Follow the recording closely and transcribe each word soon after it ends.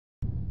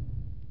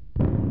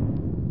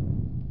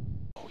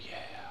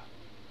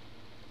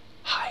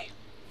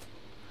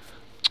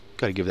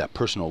Gotta give that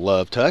personal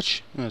love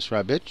touch. That's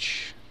right,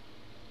 bitch.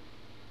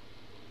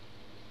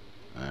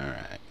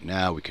 Alright,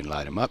 now we can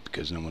light him up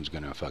because no one's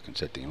gonna fucking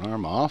set the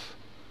alarm off.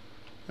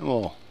 And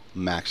we'll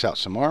max out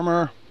some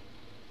armor.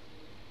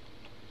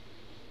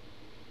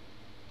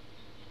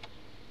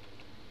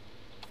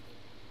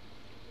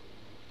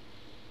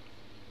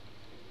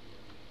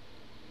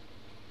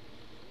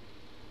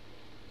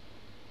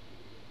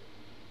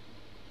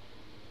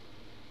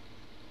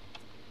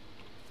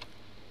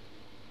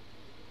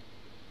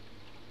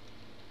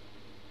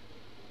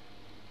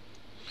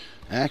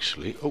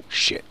 Actually, oh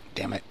shit,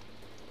 damn it.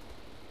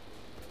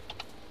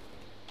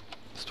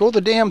 Let's throw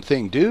the damn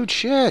thing, dude.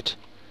 Shit.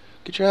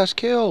 Get your ass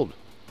killed.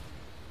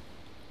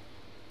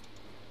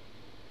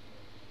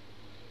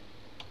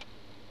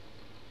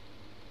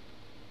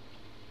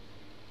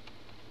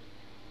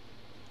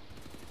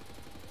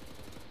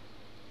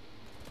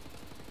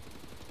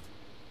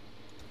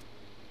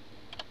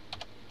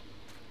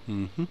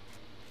 Mm-hmm.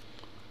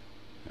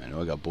 I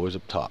know I got boys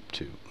up top,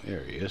 too.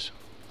 There he is.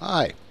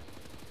 Hi.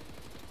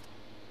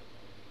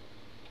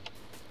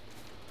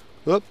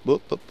 Whoop,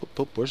 whoop, whoop, whoop,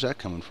 whoop. Where's that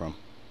coming from?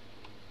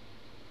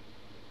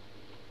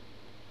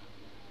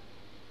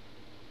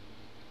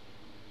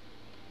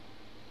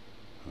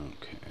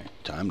 Okay.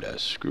 Time to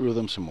screw with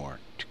them some more.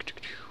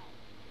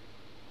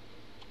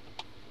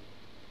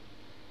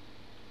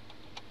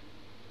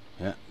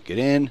 Yeah, get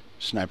in,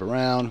 snipe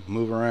around,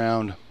 move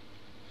around.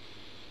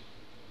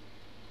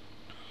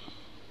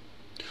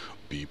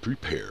 Be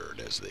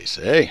prepared, as they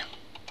say.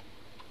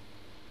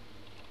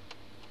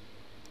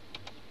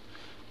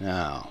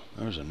 Now,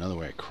 there's another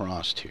way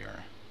across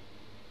here.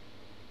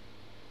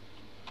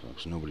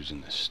 Looks nobody's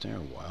in the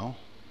stairwell.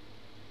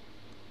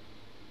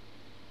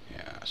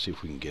 Yeah, see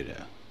if we can get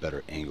a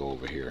better angle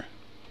over here.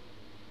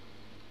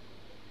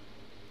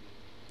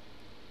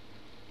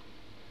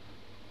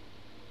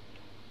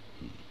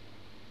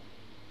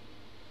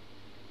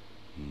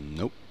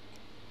 Nope.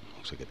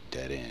 Looks like a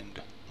dead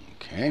end.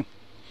 Okay.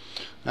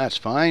 That's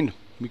fine.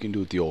 We can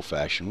do it the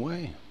old-fashioned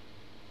way.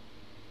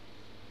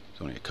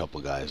 There's only a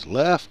couple guys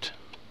left.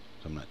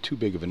 So I'm not too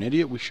big of an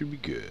idiot. We should be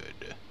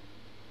good.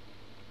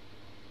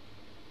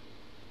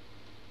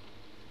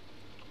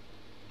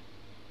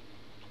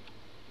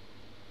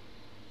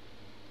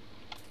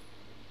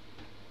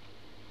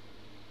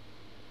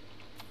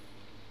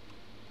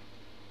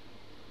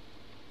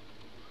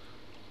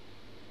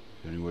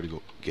 Anywhere to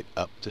go get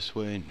up this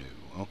way?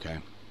 No. Okay.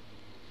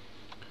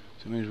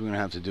 So that means we're going to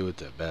have to do it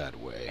the bad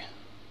way.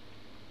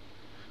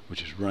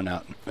 Which is run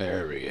out.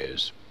 There he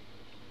is.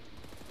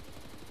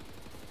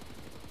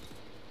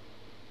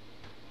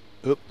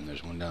 Oop, and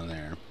there's one down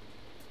there.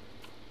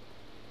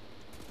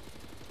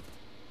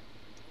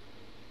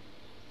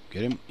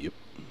 Get him? Yep.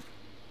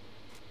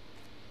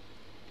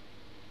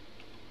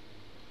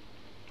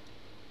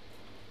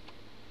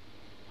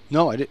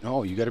 No, I didn't.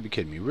 Oh, you gotta be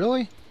kidding me.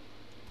 Really?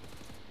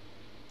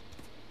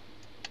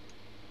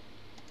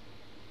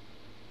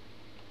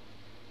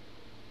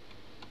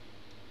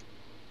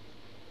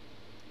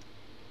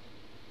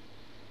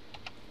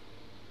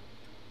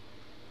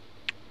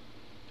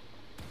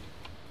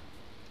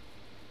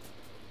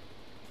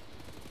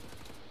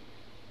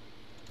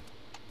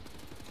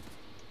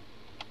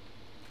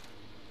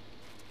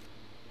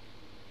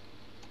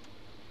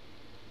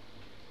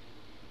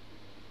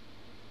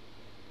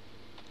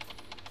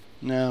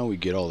 Now we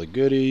get all the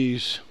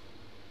goodies.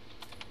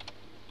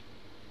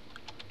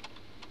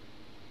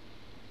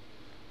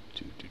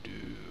 Look,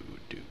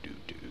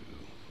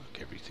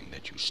 everything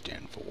that you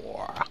stand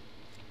for.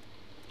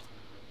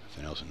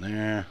 Nothing else in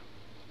there.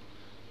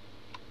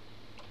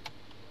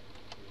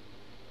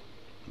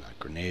 Not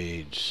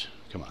grenades.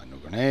 Come on, no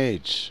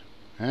grenades.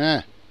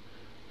 Huh?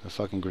 The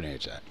fucking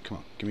grenades at? Come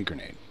on, give me a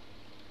grenade.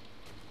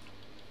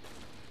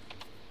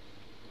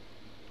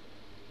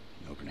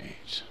 No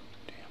grenades.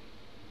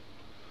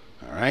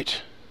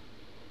 Alright.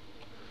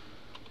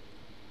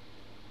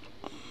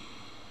 You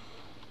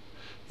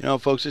know,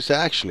 folks, it's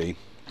actually,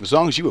 as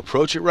long as you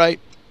approach it right,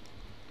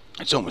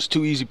 it's almost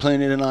too easy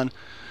playing it on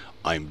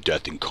I'm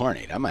Death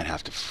Incarnate. I might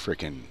have to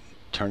frickin'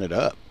 turn it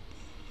up.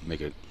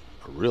 Make it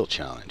a real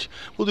challenge.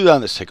 We'll do that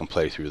on the second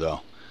playthrough,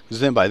 though. Because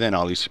then by then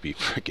I'll at least be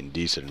frickin'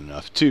 decent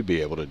enough to be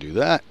able to do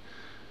that.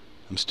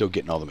 I'm still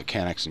getting all the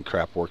mechanics and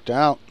crap worked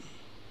out.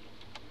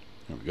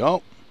 There we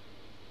go.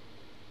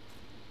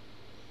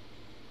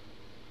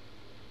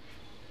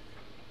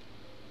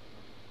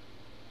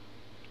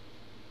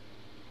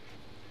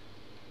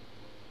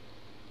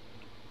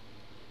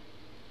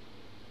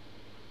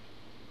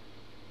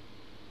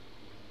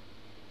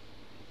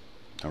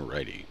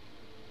 Alrighty.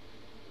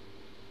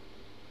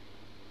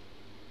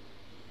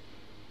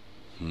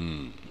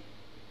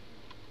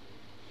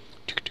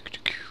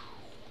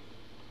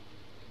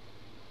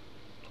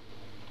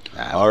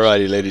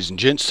 Alrighty, ladies and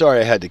gents. Sorry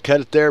I had to cut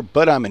it there,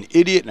 but I'm an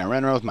idiot and I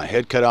ran around with my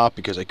head cut off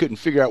because I couldn't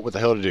figure out what the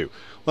hell to do.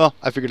 Well,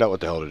 I figured out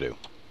what the hell to do.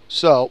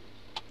 So,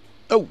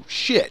 oh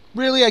shit.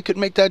 Really? I couldn't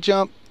make that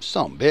jump?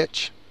 Some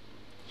bitch.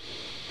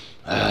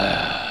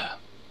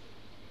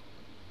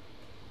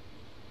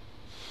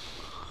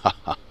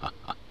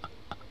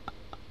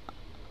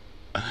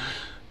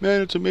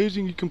 Man, it's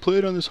amazing you can play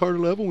it on this harder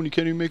level when you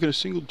can't even make it a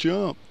single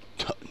jump.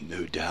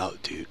 No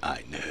doubt, dude.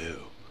 I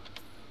know.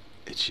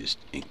 It's just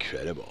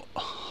incredible.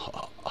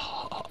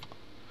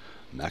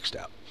 Maxed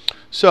out.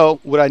 So,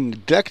 what I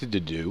neglected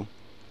to do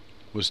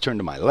was turn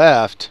to my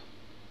left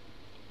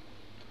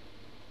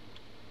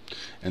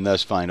and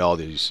thus find all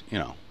these, you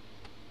know,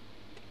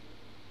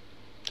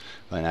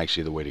 find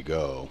actually the way to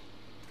go.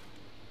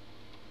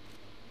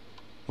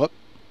 What?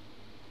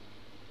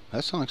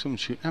 That sounds like someone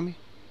shooting at me?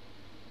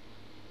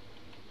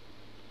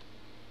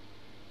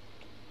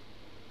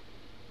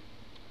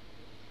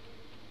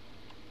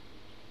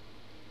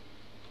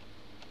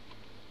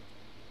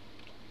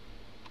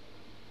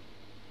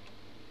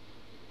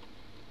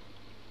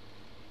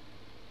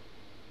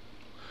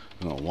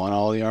 We want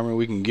all the armor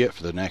we can get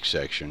for the next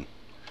section.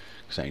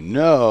 Because I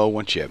know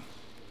once you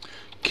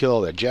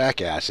kill the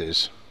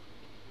jackasses,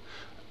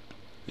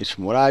 it's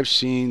from what I've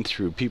seen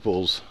through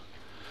people's,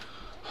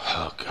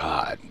 oh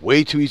god,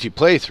 way too easy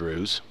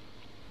playthroughs,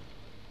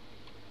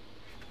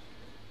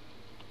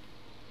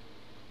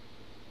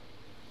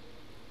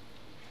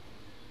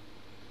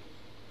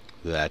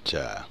 that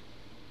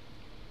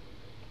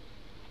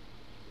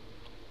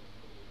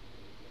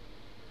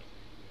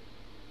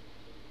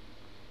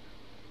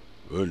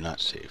we're not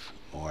safe.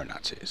 More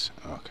not safe.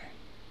 Okay.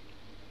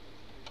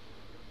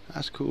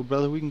 That's cool,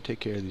 brother. We can take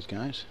care of these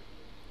guys.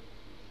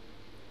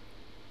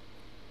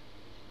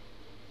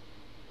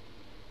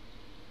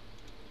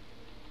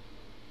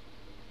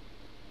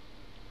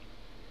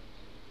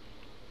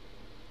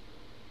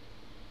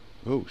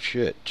 Oh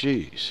shit,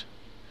 jeez.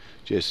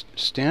 Just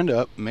stand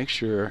up, make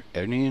sure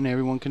any and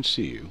everyone can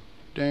see you.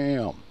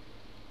 Damn.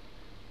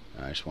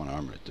 I just want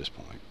armor at this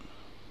point.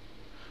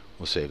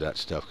 We'll save that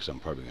stuff because I'm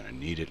probably going to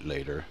need it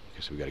later.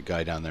 Because we got a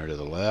guy down there to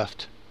the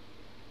left.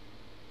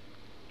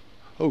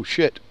 Oh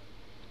shit.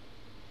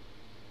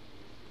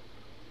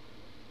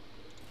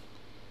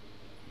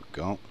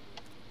 Go.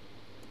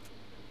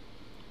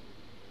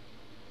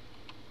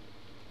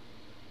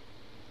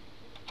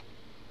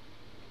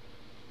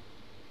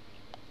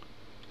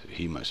 So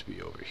he must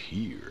be over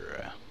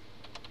here.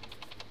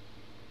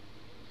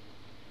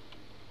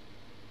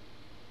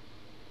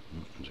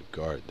 There's a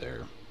guard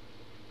there.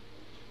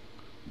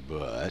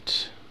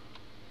 But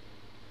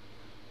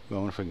well,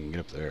 I wonder if I can get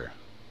up there.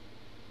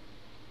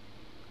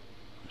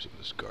 Let's see where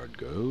this guard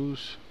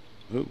goes.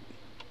 Oh.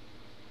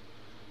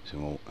 So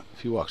well,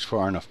 if he walks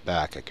far enough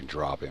back, I can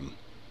drop him.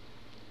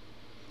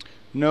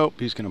 Nope,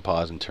 he's going to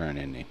pause and turn,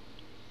 isn't he?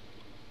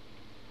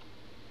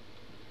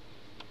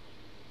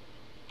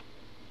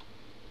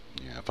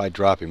 Yeah, if I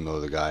drop him,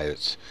 though, the guy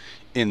that's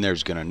in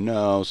there's going to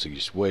know, so you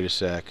just wait a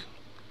sec.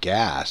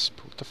 Gasp.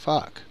 What the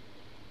fuck?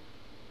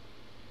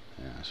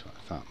 Yeah, that's what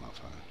I thought,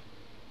 motherfucker.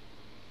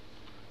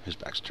 His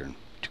back's turned.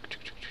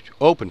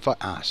 Open fire.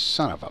 Ah,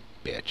 son of a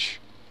bitch.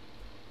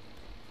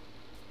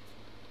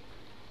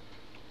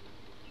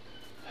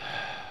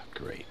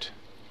 Great.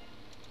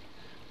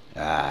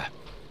 Ah.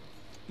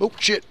 Oh,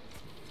 shit.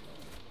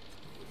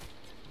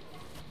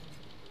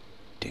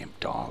 Damn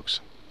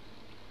dogs.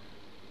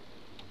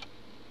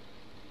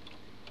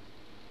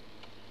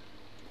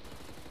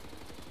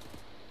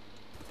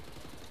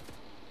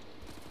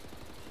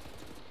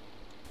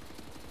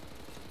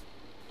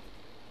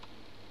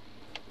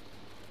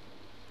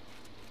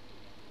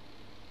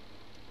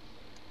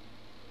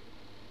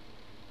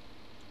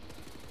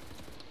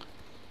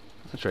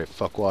 That's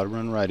right, fuckwad.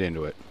 Run right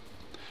into it.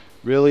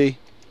 Really?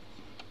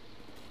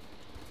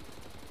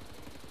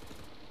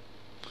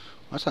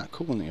 That's not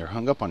cool when you're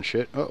hung up on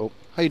shit. Uh-oh.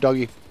 Hey,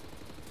 doggy.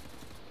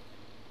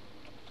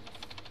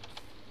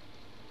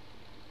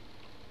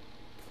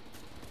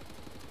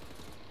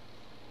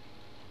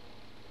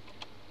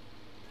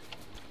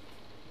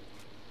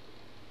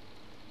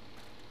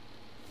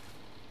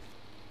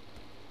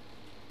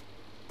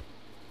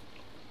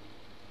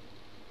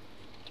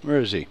 Where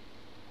is he?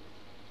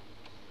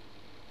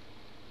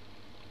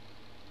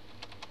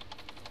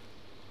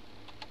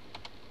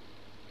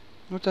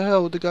 What the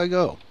hell? Where'd the guy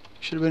go?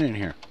 Should have been in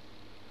here.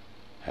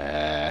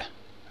 Ah,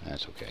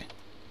 that's okay.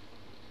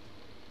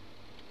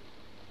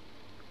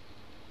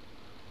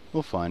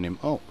 We'll find him.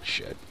 Oh,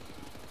 shit.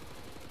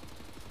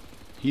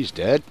 He's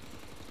dead.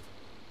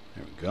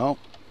 There we go.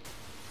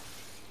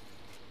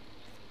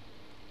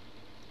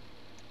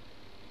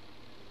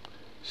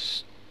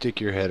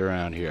 Stick your head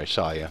around here. I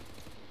saw you.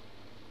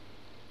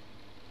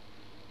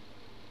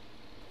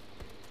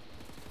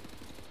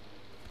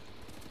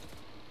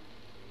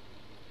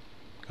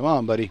 Come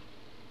on, buddy.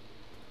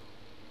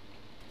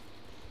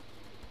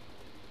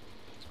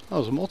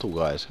 Oh, there's multiple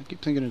guys. I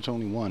keep thinking it's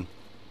only one.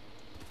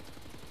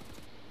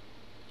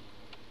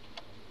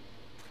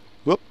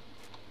 Whoop.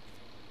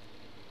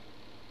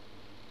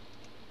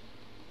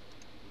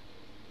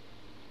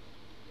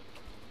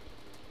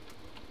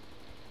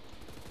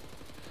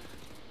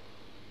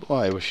 Boy,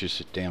 I wish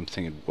this damn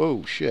thing had...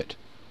 Whoa, shit.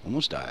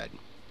 Almost died.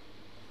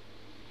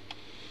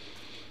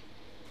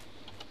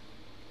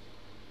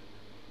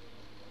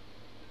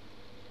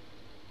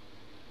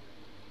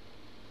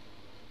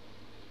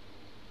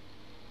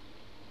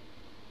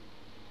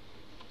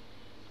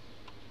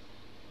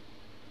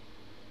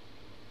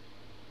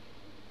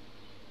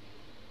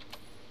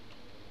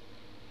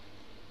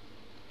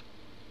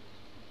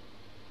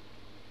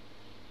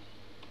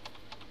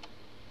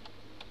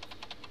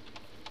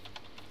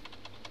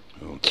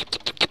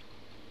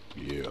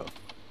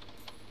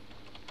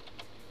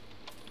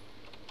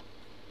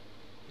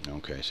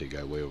 I see a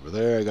guy way over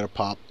there. I gotta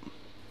pop.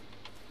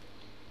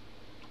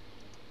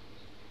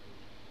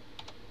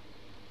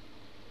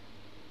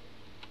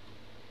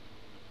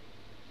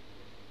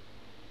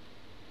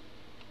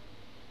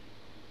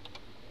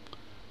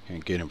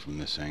 Can't get him from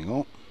this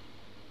angle.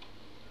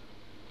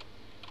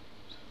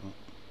 So,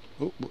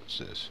 oh, what's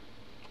this?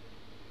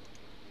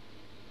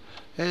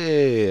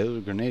 Hey, those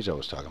are grenades I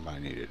was talking about I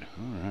needed.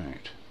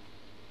 Alright.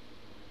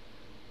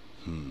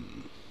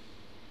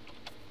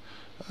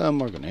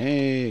 More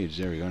grenades.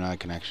 There we go. Now I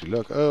can actually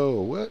look.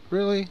 Oh, what?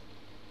 Really? He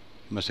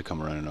must have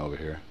come running over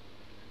here.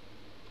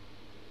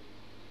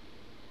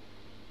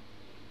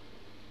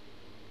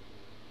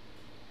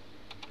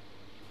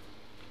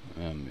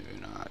 Maybe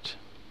not.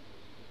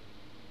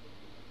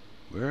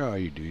 Where are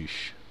you,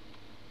 douche?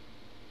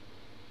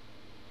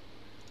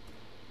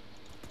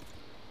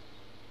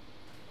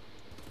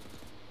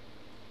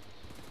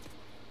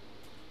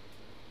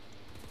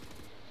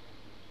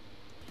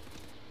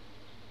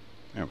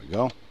 There we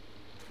go.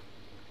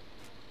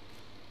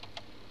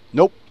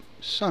 Nope.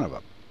 Son of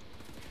a...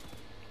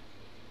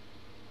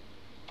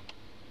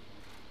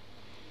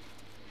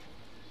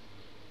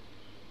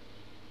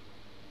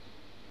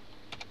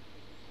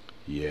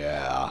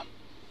 Yeah.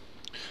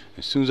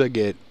 As soon as I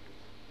get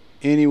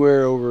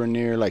anywhere over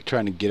near, like,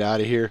 trying to get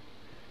out of here,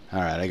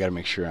 alright, I gotta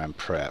make sure I'm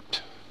prepped.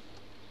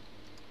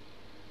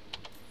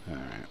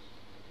 Alright.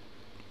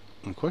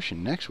 The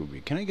question next would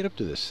be, can I get up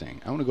to this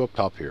thing? I want to go up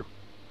top here.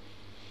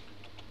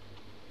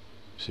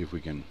 See if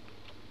we can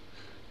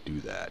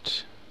do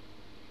that.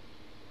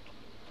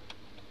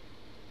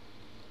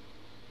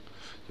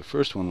 The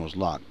first one was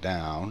locked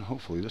down.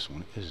 Hopefully this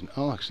one isn't.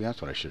 Oh, actually,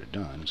 that's what I should have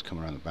done, is come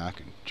around the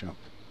back and jump.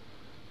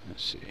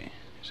 Let's see.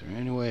 Is there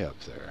any way up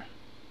there?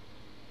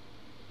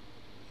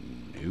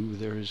 No,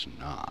 there is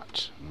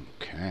not.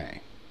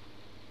 Okay.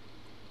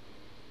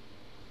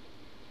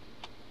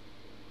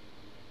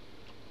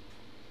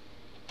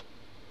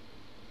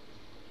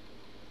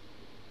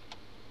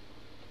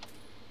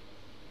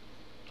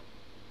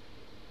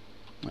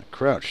 I'm not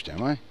crouched,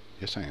 am I?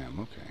 Yes, I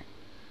am. Okay.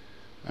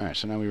 Alright,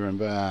 so now we run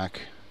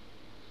back.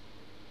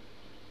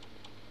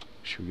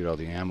 Should we get all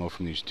the ammo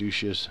from these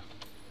douches?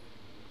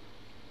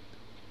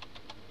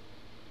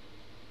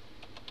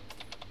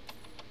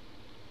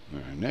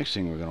 Alright, next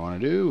thing we're going to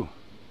want to do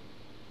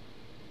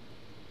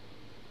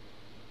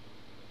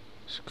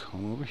is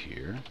come over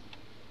here,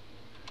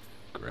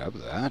 grab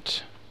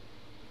that.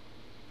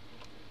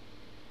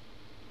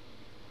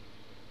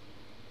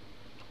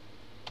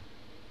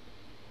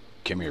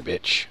 Come here,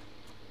 bitch.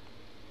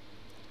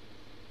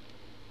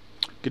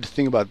 Good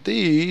thing about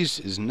these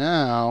is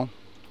now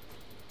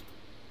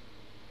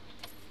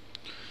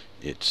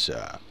it's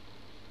start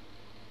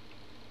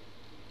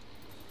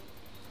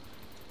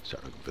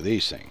looking for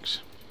these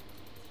things,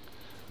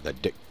 the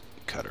dick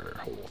cutter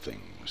hole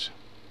things,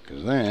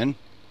 because then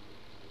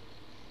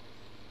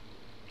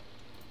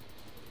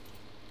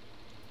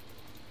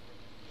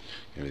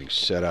everything's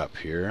set up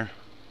here.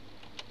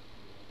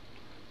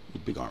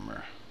 Big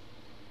armor,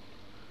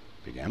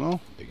 big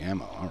ammo,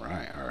 all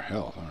right, our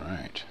health, all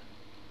right.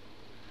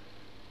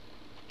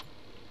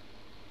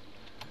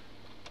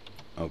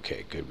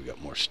 Okay, good, we got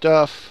more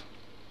stuff.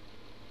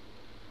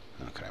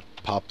 Okay,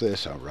 pop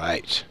this, all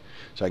right.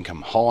 So I can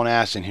come hauling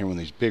ass in here when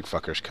these big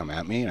fuckers come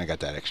at me, and I got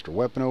that extra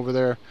weapon over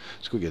there.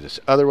 Let's go get this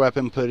other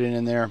weapon, put it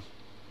in there.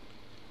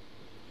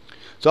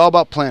 It's all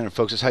about planning,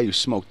 folks. It's how you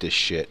smoke this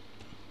shit.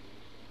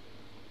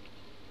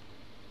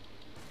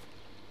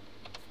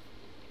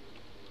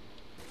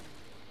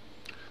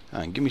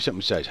 Give me something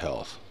besides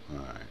health. All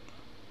right,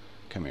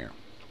 come here.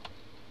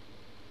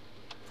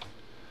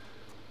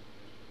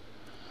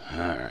 All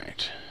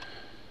right.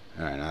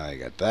 All right, now that I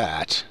got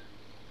that.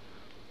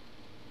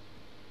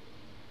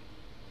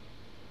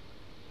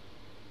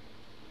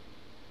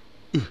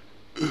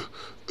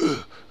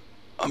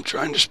 I'm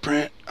trying to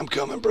sprint. I'm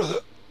coming,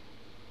 brother.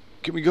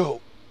 Can we go?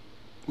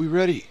 We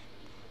ready?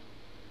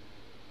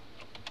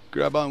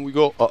 Grab on, we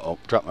go. Uh-oh,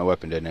 dropped my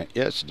weapon, didn't it?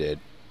 Yes, it did.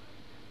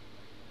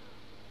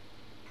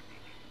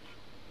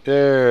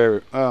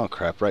 There. Oh,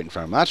 crap, right in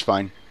front of him. That's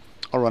fine.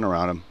 I'll run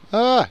around him.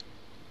 Ah!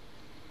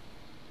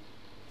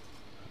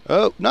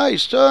 Oh,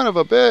 nice, son of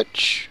a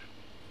bitch.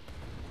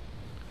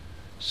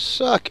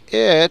 Suck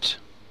it.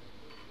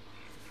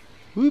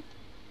 Whoop.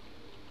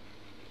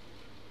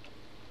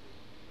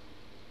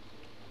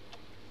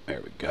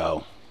 There we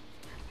go.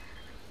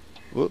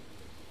 Whoop.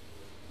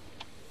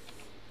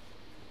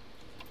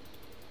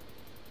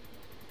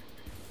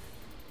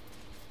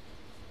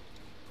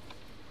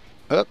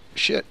 Oh,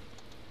 shit.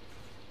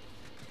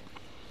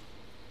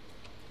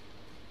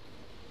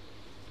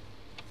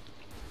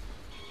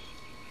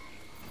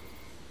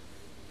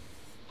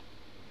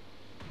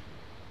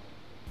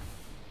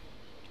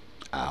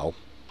 Ow.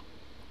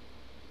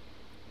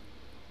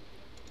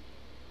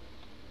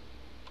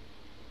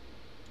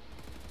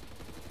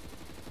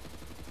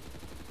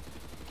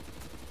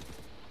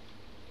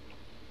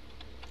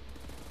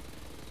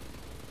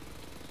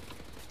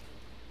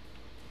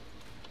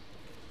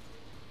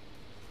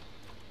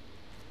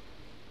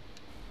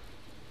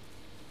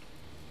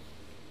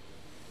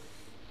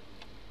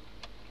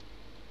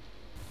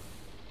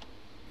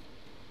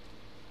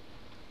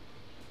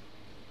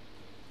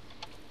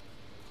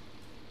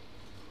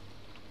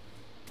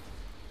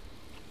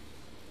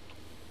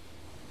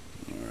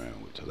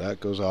 that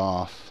goes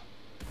off.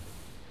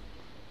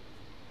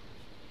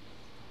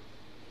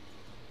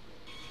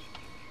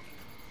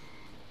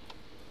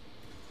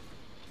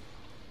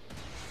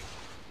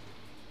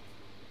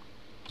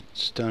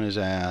 Stun his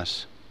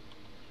ass.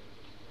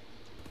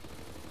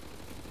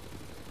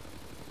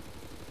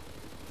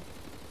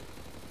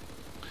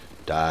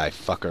 Die,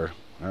 fucker.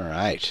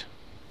 Alright.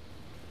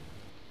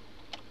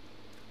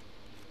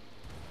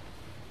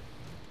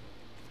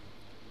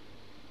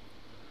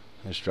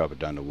 Let's drop it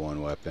down to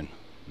one weapon.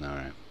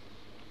 Alright.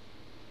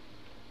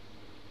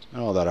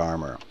 And all that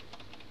armor.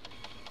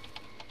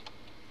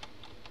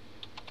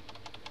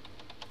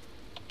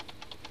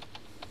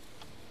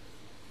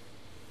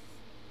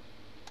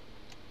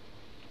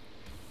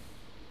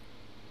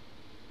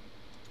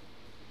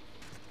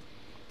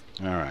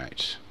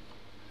 Alright.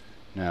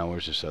 Now,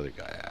 where's this other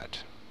guy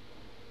at?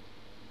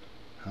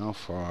 How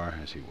far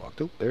has he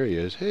walked? Oh, there he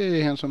is.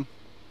 Hey, handsome.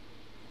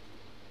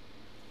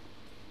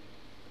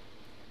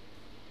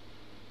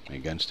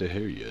 Against a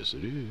hair, yes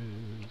it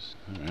is.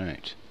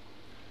 Alright.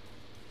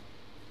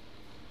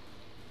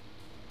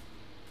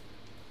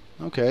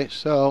 Okay,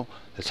 so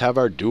let's have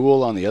our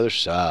duel on the other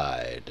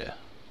side.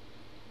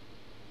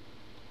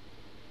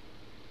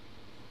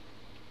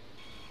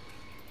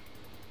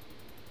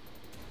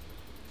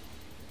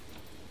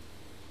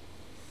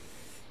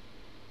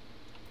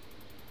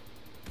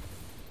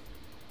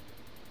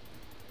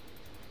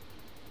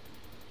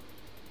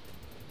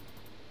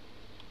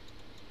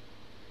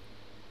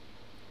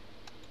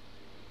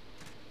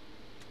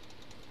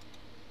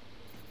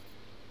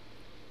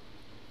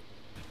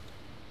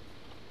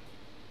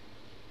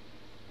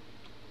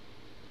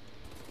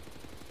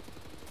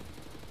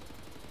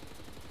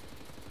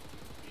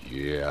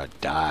 Yeah,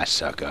 die,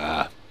 sucker.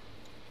 Ha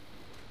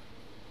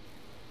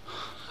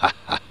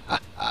ha ha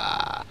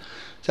ha.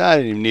 So I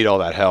didn't even need all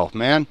that health,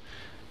 man.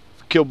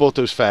 Kill both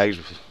those fags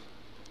with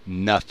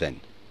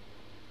nothing.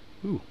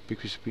 Ooh, big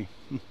piece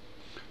of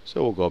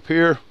So we'll go up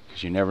here,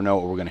 because you never know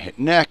what we're going to hit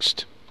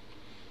next.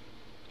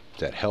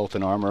 That health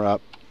and armor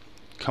up.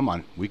 Come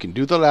on, we can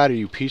do the ladder,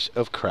 you piece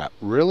of crap.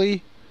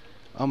 Really?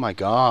 Oh my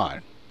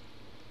god.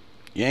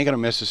 You ain't gonna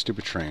miss a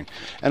stupid train.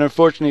 And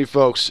unfortunately,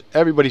 folks,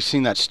 everybody's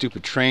seen that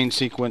stupid train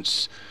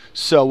sequence,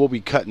 so we'll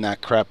be cutting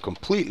that crap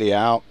completely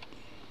out.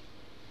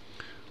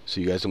 So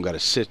you guys don't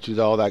gotta sit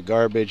through all that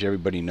garbage.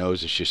 Everybody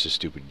knows it's just a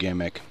stupid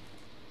gimmick.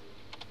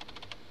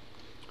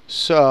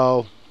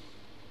 So,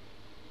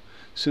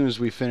 as soon as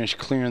we finish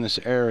clearing this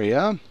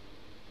area,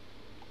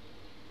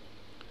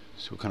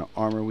 so what kind of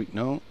armor we...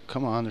 No,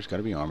 come on, there's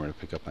gotta be armor to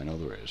pick up. I know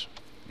there is.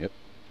 Yep.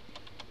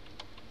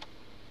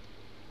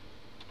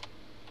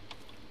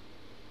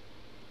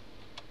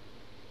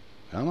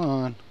 Come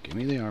on, give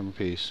me the armor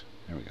piece.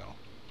 There we go.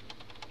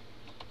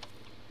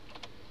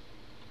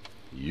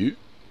 You.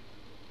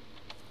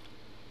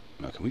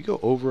 Now, can we go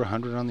over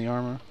 100 on the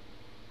armor?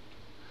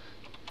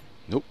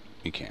 Nope,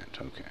 we can't.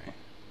 Okay.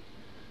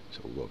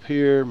 So we'll go up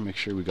here, make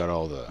sure we got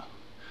all the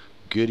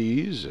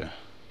goodies.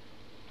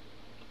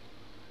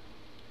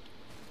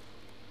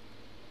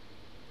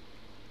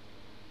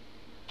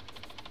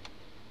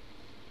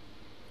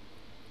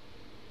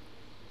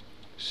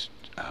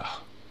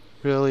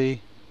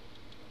 Really?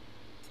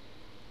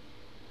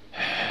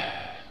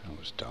 That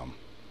was dumb.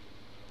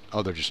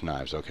 Oh, they're just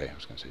knives. Okay, I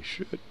was going to say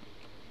shit.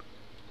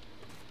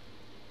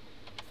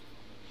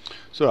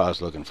 That's what I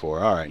was looking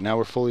for. Alright, now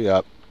we're fully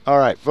up.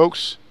 Alright,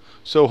 folks.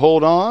 So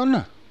hold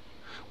on.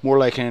 More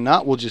likely than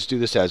not, we'll just do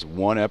this as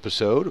one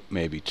episode,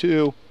 maybe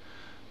two.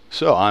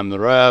 So I'm the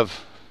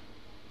Rev.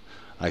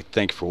 I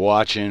thank you for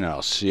watching.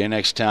 I'll see you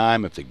next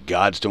time if the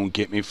gods don't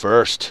get me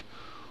first.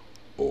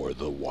 Or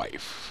the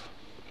wife.